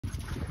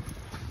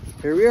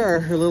Here we are,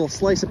 a little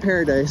slice of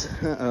paradise.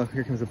 Uh-oh,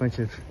 here comes a bunch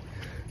of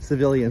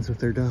civilians with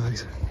their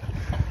dogs.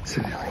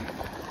 Civilian.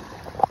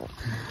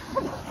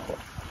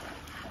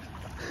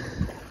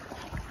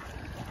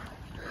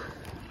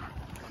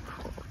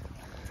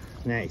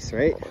 Nice,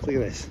 right? Look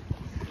at this.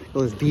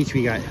 Look at this beach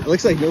we got. It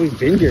looks like nobody's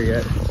been here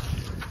yet.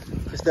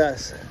 Just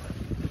us.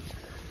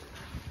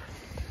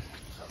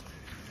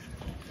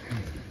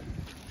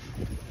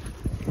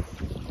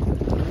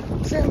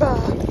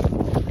 Simba!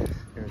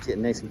 It's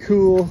getting nice and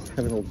cool.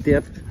 Having a little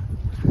dip.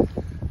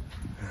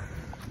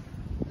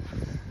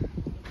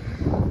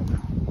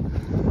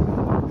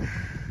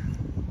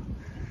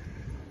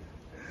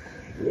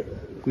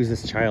 Who's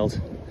this child?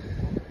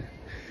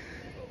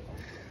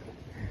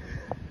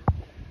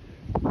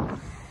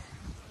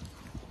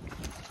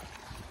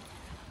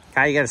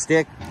 Kai, you got a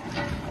stick?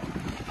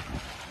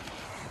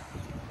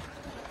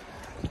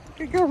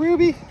 Here you go,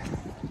 Ruby.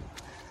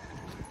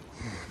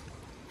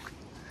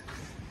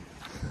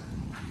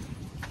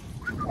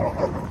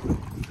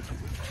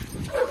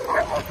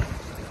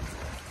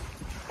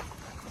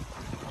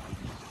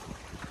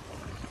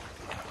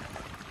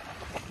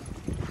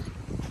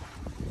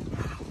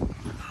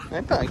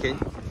 I'm pumpkin.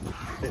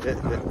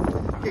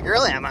 Good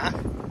girl, Emma.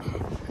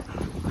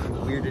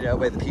 Weirded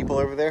out by the people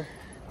over there.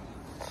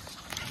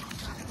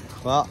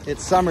 Well,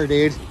 it's summer,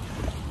 dude.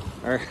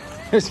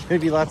 There's gonna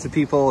be lots of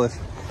people with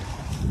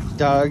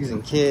dogs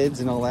and kids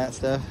and all that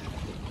stuff.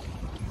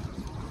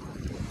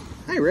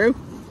 Hi, Roux.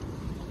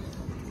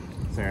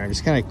 Sorry, I'm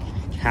just kind of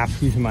half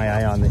keeping my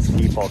eye on these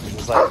people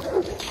because there's like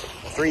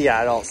 3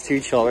 adults, 2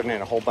 children,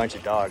 and a whole bunch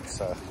of dogs.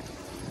 So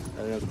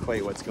I don't know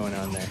quite what's going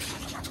on there.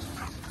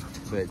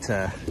 But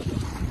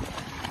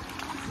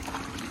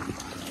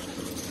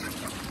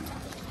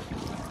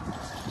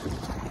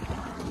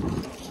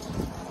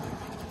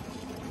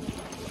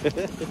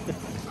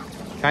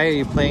Kai, are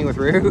you playing with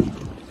Roux?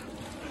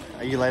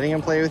 Are you letting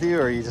him play with you,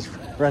 or are you just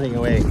running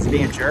away? He's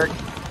being a jerk.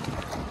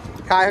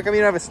 Kai, how come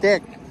you don't have a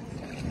stick?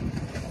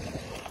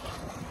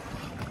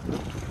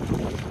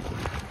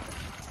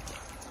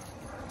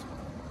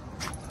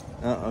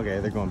 Oh, okay,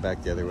 they're going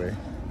back the other way.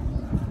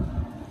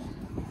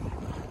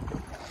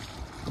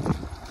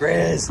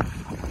 Grizz!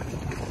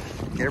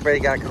 Everybody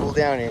got to cool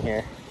down in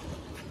here.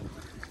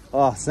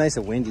 Oh, it's nice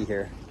and windy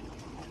here.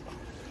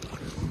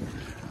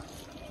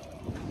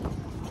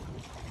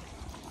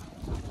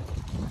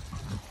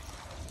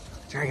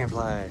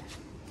 Dragonfly.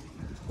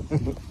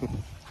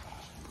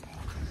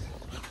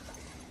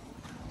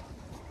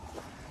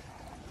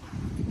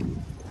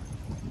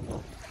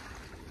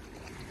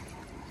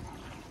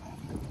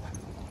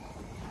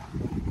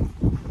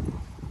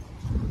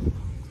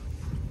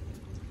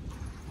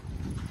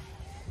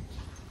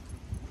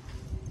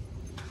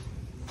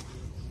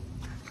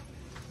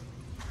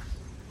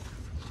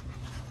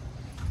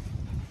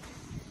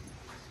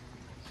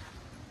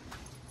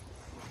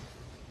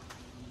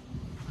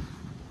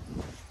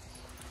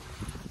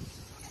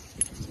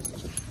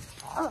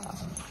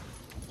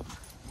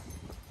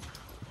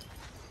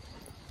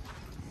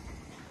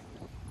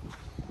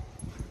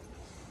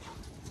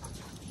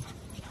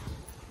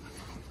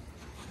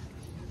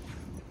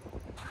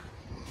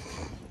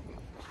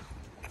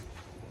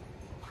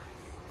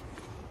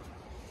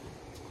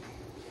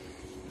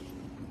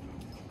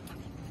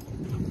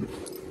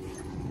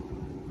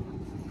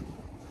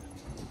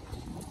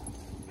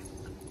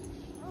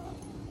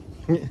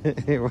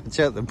 Hey, watch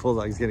out, the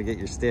bulldog's gonna get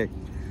your stick.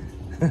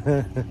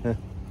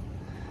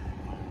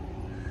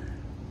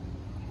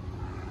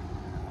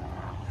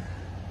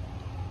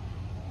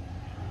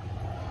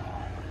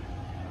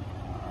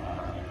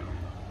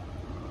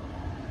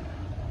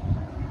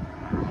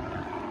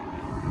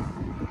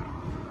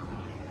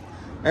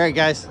 All right,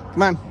 guys,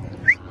 come on.